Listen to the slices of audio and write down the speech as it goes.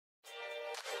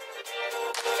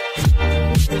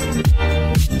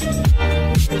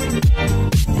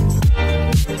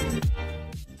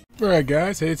Alright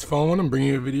guys, hey, it's Fallen. I'm bringing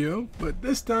you a video, but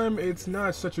this time it's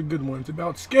not such a good one. It's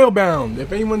about Scalebound.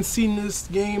 If anyone's seen this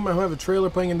game, I have a trailer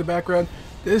playing in the background.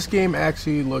 This game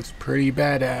actually looks pretty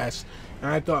badass.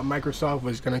 And I thought Microsoft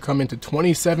was going to come into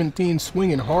 2017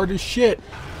 swinging hard as shit.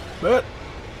 But,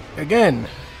 again,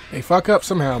 they fuck up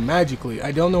somehow, magically.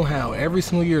 I don't know how. Every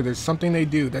single year there's something they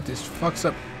do that just fucks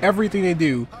up everything they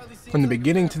do from the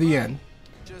beginning to the end.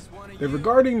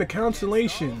 Regarding the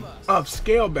cancellation of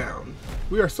Scalebound,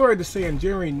 we are sorry to say on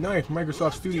January 9th,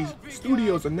 Microsoft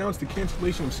Studios announced the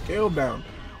cancellation of Scalebound.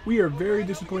 We are very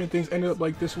disappointed things ended up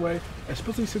like this way,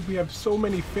 especially since we have so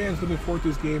many fans looking forward to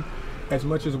this game as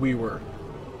much as we were.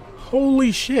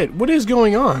 Holy shit, what is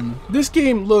going on? This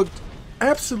game looked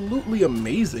absolutely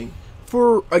amazing.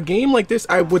 For a game like this,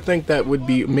 I would think that would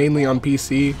be mainly on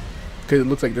PC, because it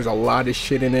looks like there's a lot of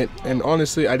shit in it, and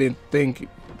honestly, I didn't think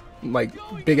like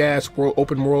big ass world,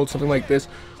 open world, something like this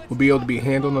would be able to be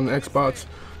handled on the Xbox.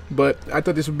 But I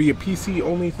thought this would be a PC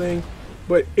only thing,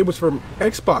 but it was from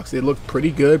Xbox. It looked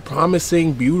pretty good,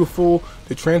 promising, beautiful.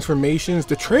 The transformations,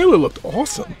 the trailer looked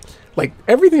awesome. Like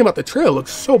everything about the trailer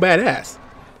looks so badass.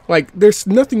 Like there's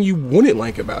nothing you wouldn't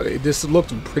like about it. It just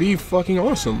looked pretty fucking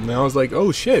awesome. And I was like,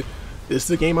 oh shit, this is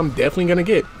a game I'm definitely gonna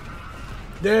get.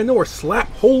 Then I know we're slap,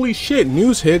 holy shit,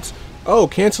 news hits. Oh,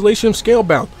 cancellation of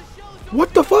Scalebound.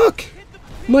 What the fuck?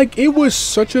 Like, it was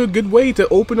such a good way to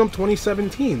open up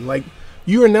 2017. Like,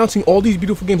 you're announcing all these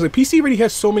beautiful games. Like, PC already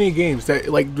has so many games that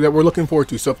we're looking forward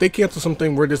to. So if they cancel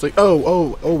something, we're just like,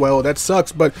 oh well, that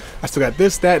sucks. But I still got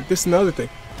this, and other thing.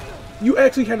 You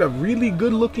actually had a really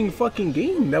good looking fucking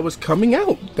game that was coming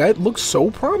out. That looked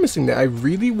so promising that I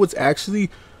really was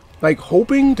actually like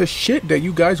hoping to shit that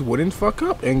you guys wouldn't fuck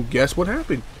up. And guess what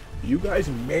happened? You guys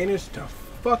managed to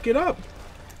fuck it up.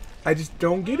 I just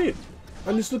don't get it.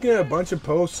 I'm just looking at a bunch of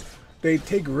posts. They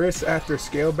take risks after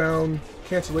Scalebound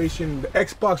cancellation. The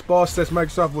Xbox boss says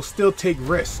Microsoft will still take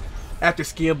risks after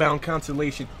Scalebound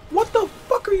cancellation. What the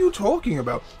fuck are you talking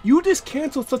about? You just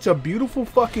canceled such a beautiful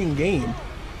fucking game.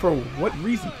 For what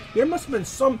reason? There must have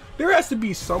been there has to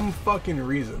be some fucking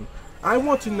reason. I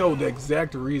want to know the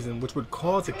exact reason which would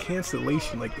cause a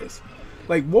cancellation like this.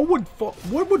 Like what would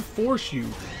force you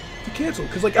to cancel?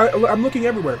 Because like I'm looking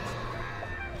everywhere.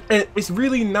 And it's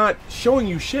really not showing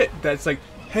you shit that's like,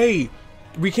 hey,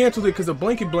 we canceled it because of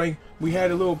blanket blank. We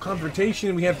had a little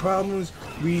confrontation. We had problems.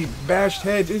 We bashed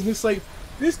heads. It's just like,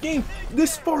 this game,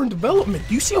 this far in development.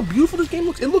 Do you see how beautiful this game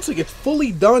looks? It looks like it's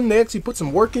fully done. They actually put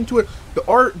some work into it. The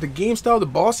art, the game style, the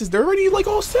bosses, they're already like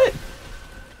all set.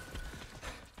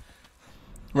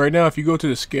 Right now, if you go to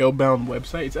the Scalebound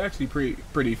website, it's actually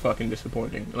pretty fucking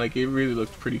disappointing. Like, it really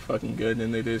looks pretty fucking good.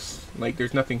 And they just, like,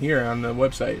 there's nothing here on the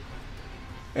website.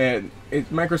 And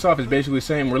Microsoft is basically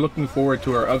saying we're looking forward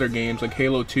to our other games like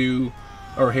Halo 2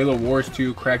 or Halo Wars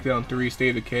 2, Crackdown 3,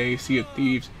 State of Decay, Sea of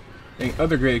Thieves, and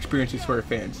other great experiences for our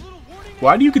fans.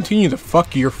 Why do you continue to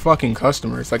fuck your fucking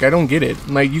customers? Like, I don't get it.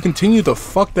 Like, you continue to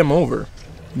fuck them over.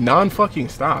 Non-fucking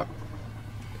stop.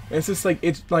 And it's just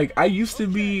like, I used to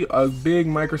be a big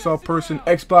Microsoft person,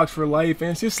 Xbox for life,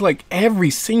 and it's just like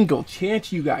every single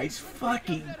chance you guys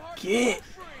fucking get,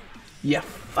 you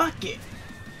fuck it.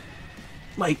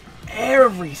 Like,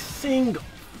 every single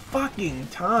fucking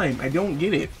time. I don't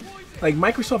get it. Like,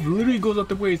 Microsoft literally goes out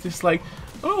the way. It's just like,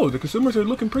 oh, the consumers are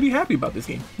looking pretty happy about this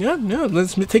game. Yeah, no,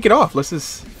 let's take it off. Let's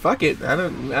just, fuck it. I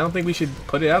don't think we should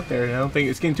put it out there. I don't think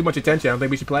it's getting too much attention. I don't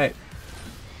think we should play it.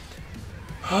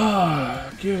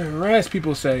 Give it a rest,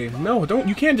 people say. No,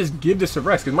 you can't just give this a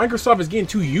rest, because Microsoft is getting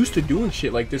too used to doing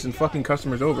shit like this and fucking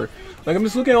customers over. Like, I'm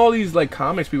just looking at all these, like,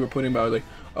 comments people are putting about, like,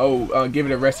 oh, give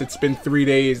it a rest, it's been 3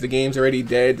 days, the game's already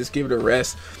dead, just give it a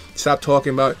rest, stop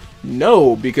talking about it.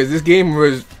 No, because this game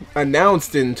was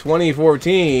announced in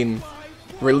 2014,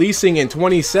 releasing in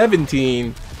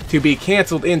 2017, to be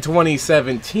canceled in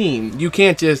 2017. You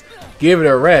can't just give it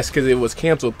a rest because it was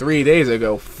canceled 3 days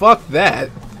ago. Fuck that.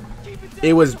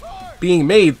 It was being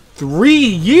made 3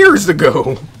 years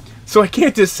ago. So I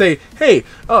can't just say, hey,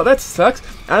 oh, that sucks,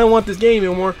 I don't want this game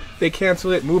anymore, they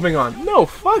cancel it, moving on. No,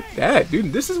 fuck that,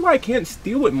 dude. This is why I can't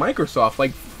steal with Microsoft.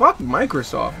 Like, fuck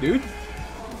Microsoft, dude.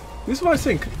 This is why I'm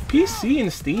saying PC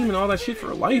and Steam and all that shit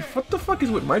for life. What the fuck is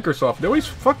with Microsoft? They always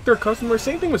fuck their customers.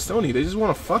 Same thing with Sony. They just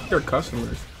want to fuck their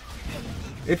customers.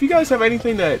 If you guys have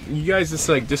anything that you guys just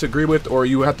like disagree with, or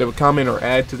you have to comment or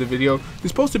add to the video,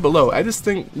 just post it below. I just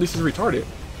think this is retarded.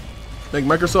 Like,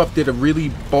 Microsoft did a really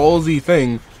ballsy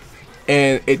thing,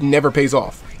 and it never pays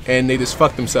off. And they just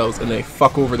fuck themselves, and they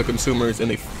fuck over the consumers,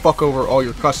 and they fuck over all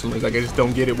your customers. Like, I just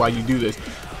don't get it why you do this.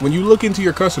 when you look into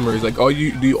your customers, like all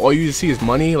you see is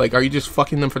money. Like, are you just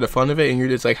fucking them for the fun of it, and you're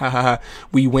just like, ha ha ha,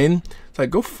 we win? It's like,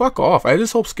 go fuck off. I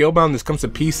just hope Scalebound this comes to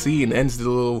PC and ends the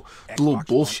little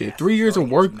bullshit. 3 years of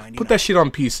work, put that shit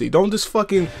on PC. Don't just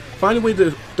fucking find a way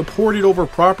to port it over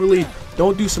properly.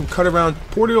 Don't do some cut around.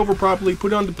 Port it over properly.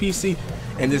 Put it on the PC,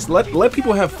 and just let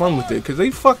people have fun with it. Cause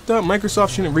they fucked up.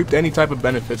 Microsoft shouldn't reap any type of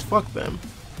benefits. Fuck them.